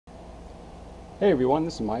Hey everyone,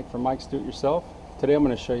 this is Mike from Mike's Do It Yourself. Today I'm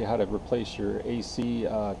going to show you how to replace your AC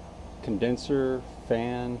condenser,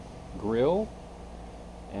 fan, grill,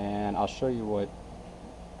 and I'll show you what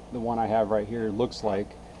the one I have right here looks like.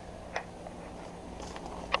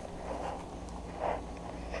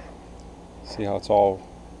 See how it's all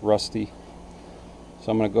rusty?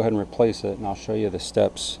 So I'm going to go ahead and replace it, and I'll show you the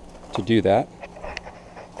steps to do that.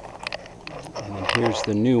 And then here's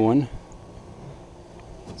the new one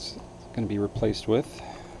it's going to be replaced with.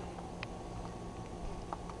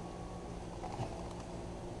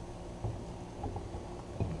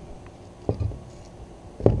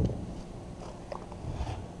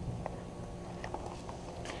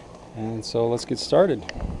 And so let's get started.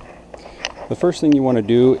 The first thing you want to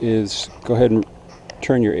do is go ahead and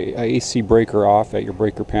turn your AC breaker off at your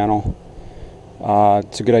breaker panel.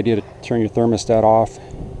 It's a good idea to turn your thermostat off,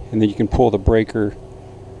 and then you can pull the breaker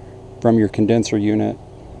from your condenser unit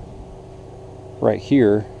right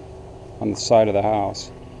here on the side of the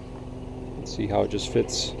house. See how it just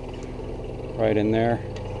fits right in there.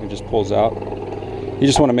 It just pulls out. You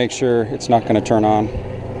just want to make sure it's not going to turn on.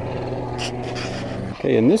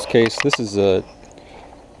 Okay, in this case, this is a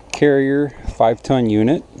Carrier 5-ton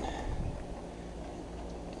unit,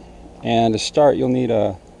 and to start you'll need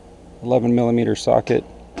a 11mm socket,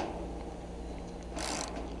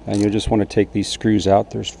 and you'll just want to take these screws out.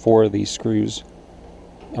 There's 4 of these screws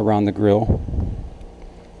around the grill,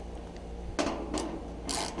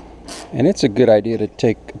 and it's a good idea to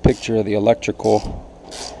take a picture of the electrical,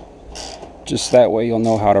 just that way you'll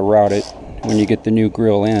know how to route it when you get the new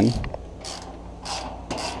grill in.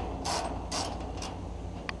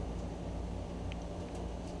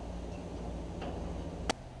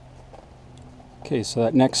 Okay, so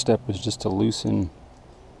that next step is just to loosen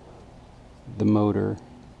the motor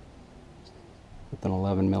with an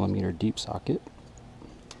 11mm deep socket.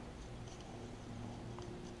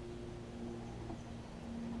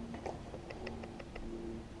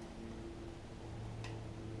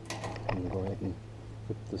 And go ahead and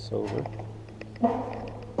flip this over.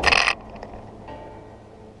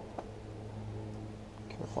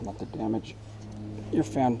 Careful not to damage your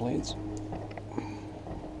fan blades.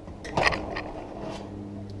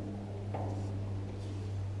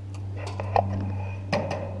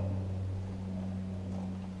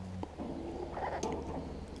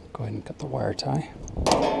 Go ahead and cut the wire tie.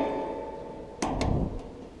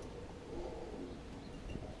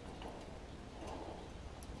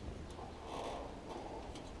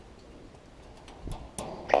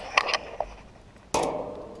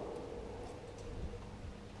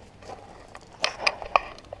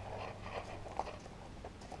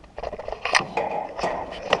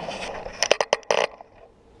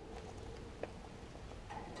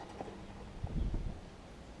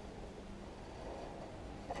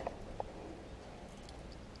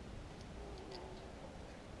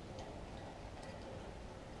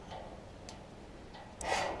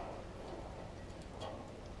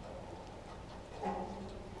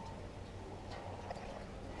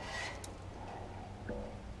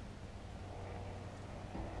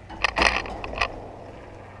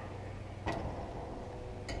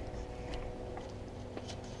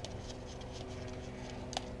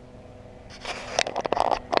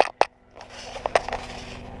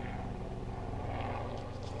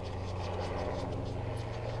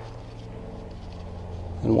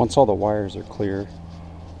 And once all the wires are clear,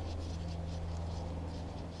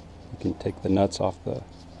 you can take the nuts off the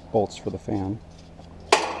bolts for the fan.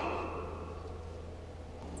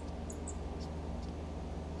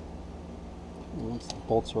 And once the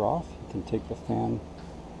bolts are off, you can take the fan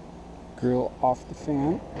grill off the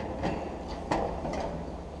fan.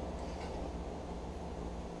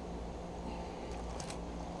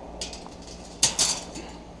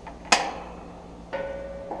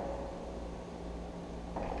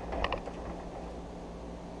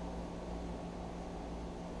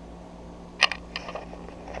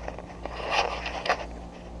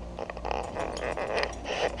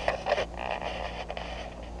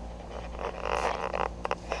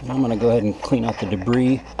 I'm going to go ahead and clean out the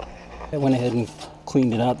debris. I went ahead and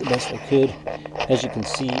cleaned it out the best I could. As you can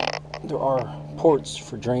see, there are ports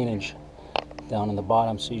for drainage down in the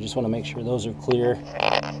bottom, so you just want to make sure those are clear.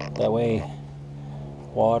 That way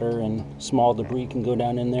water and small debris can go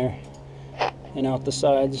down in there and out the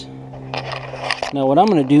sides. Now what I'm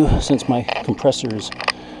going to do, since my compressor is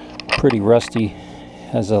pretty rusty,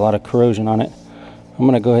 has a lot of corrosion on it, I'm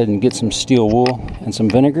going to go ahead and get some steel wool and some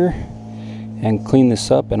vinegar and clean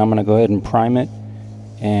this up, and I'm going to go ahead and prime it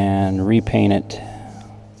and repaint it.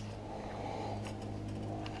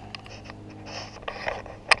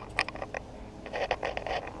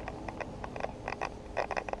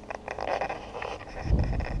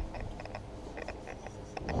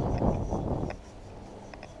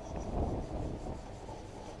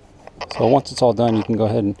 So once it's all done, you can go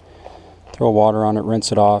ahead and throw water on it,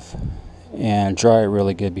 rinse it off, and dry it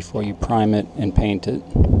really good before you prime it and paint it.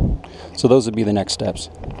 So those would be the next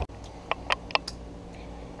steps.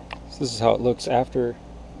 So this is how it looks after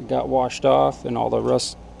it got washed off and all the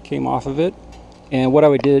rust came off of it. And what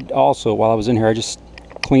I did also while I was in here, I just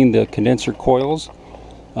cleaned the condenser coils.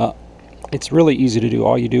 It's really easy to do.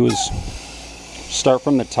 All you do is start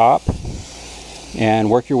from the top and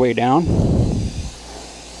work your way down.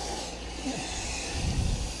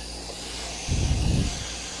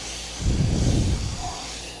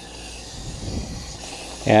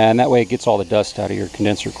 And that way it gets all the dust out of your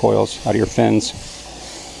condenser coils, out of your fins.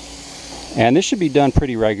 And this should be done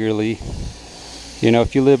pretty regularly. You know,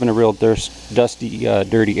 if you live in a real dusty,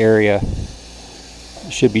 dirty area,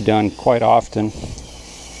 it should be done quite often.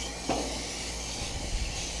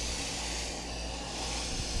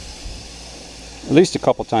 At least a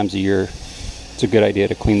couple times a year, it's a good idea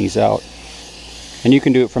to clean these out. And you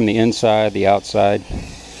can do it from the inside, the outside.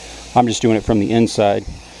 I'm just doing it from the inside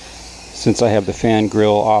since I have the fan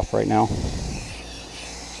grill off right now.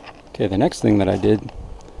 Okay, the next thing that I did,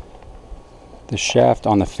 the shaft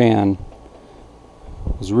on the fan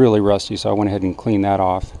was really rusty, so I went ahead and cleaned that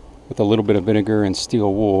off with a little bit of vinegar and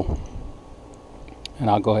steel wool. And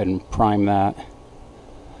I'll go ahead and prime that.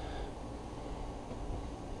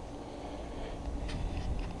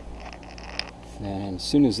 And as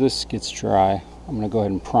soon as this gets dry, I'm going to go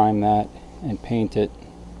ahead and prime that and paint it.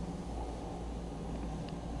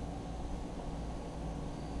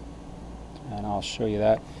 And I'll show you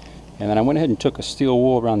that. And then I went ahead and took a steel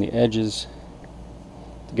wool around the edges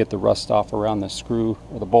to get the rust off around the screw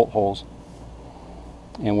or the bolt holes.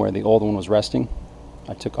 And where the old one was resting,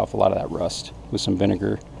 I took off a lot of that rust with some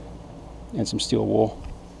vinegar and some steel wool.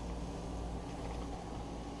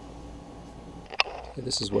 Okay,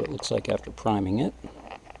 this is what it looks like after priming it.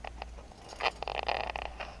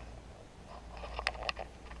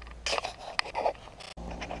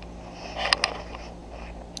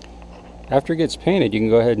 After it gets painted, you can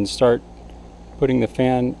go ahead and start putting the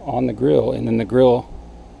fan on the grill and then the grill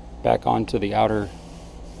back onto the outer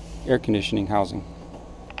air conditioning housing.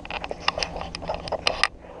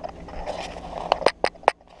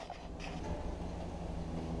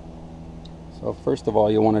 So first of all,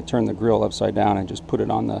 you'll want to turn the grill upside down and just put it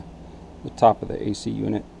on the top of the AC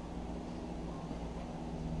unit.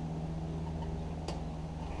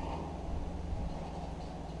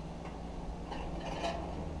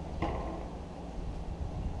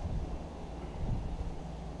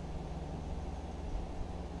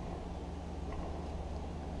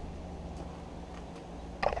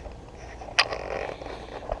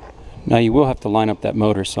 Now you will have to line up that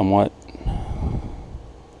motor somewhat,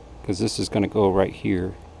 because this is going to go right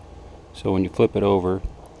here. So when you flip it over,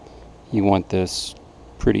 you want this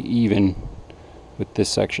pretty even with this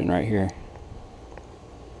section right here.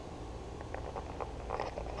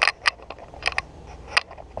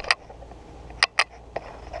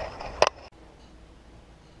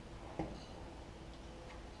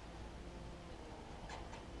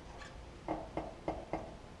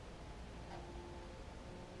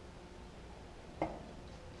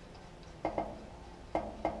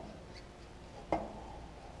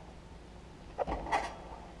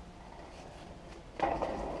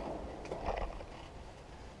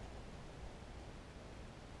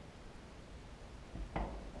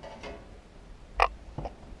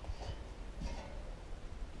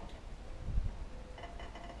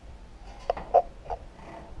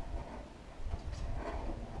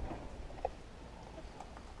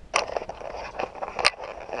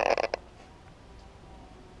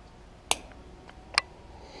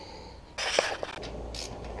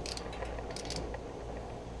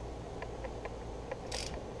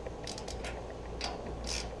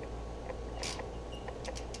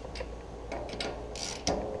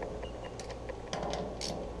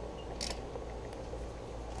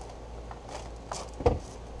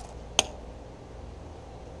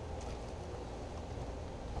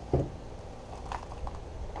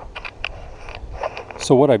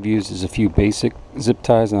 So what I've used is a few basic zip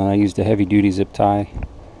ties, and then I used a heavy duty zip tie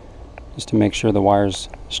just to make sure the wires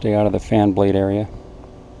stay out of the fan blade area.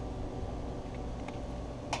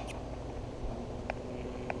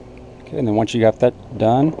 Okay, and then once you got that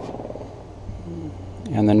done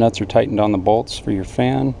and the nuts are tightened on the bolts for your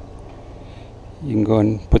fan, you can go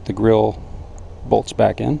and put the grill bolts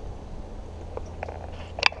back in.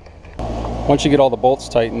 Once you get all the bolts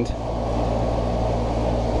tightened,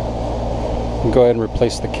 you can go ahead and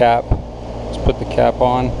replace the cap. Just put the cap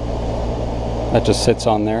on. That just sits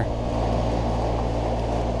on there.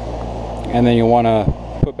 And then you want to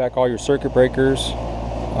put back all your circuit breakers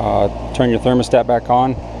Turn your thermostat back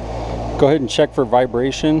on. Go ahead and check for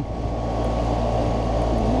vibration.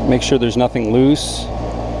 Make sure there's nothing loose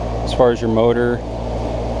as far as your motor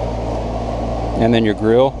and then your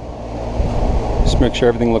grill. Just make sure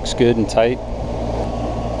everything looks good and tight.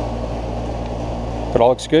 If it all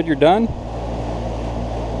looks good, you're done.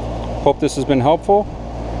 Hope this has been helpful.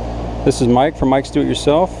 This is Mike from Mike's Do It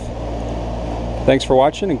Yourself. Thanks for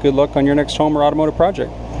watching and good luck on your next home or automotive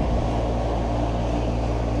project.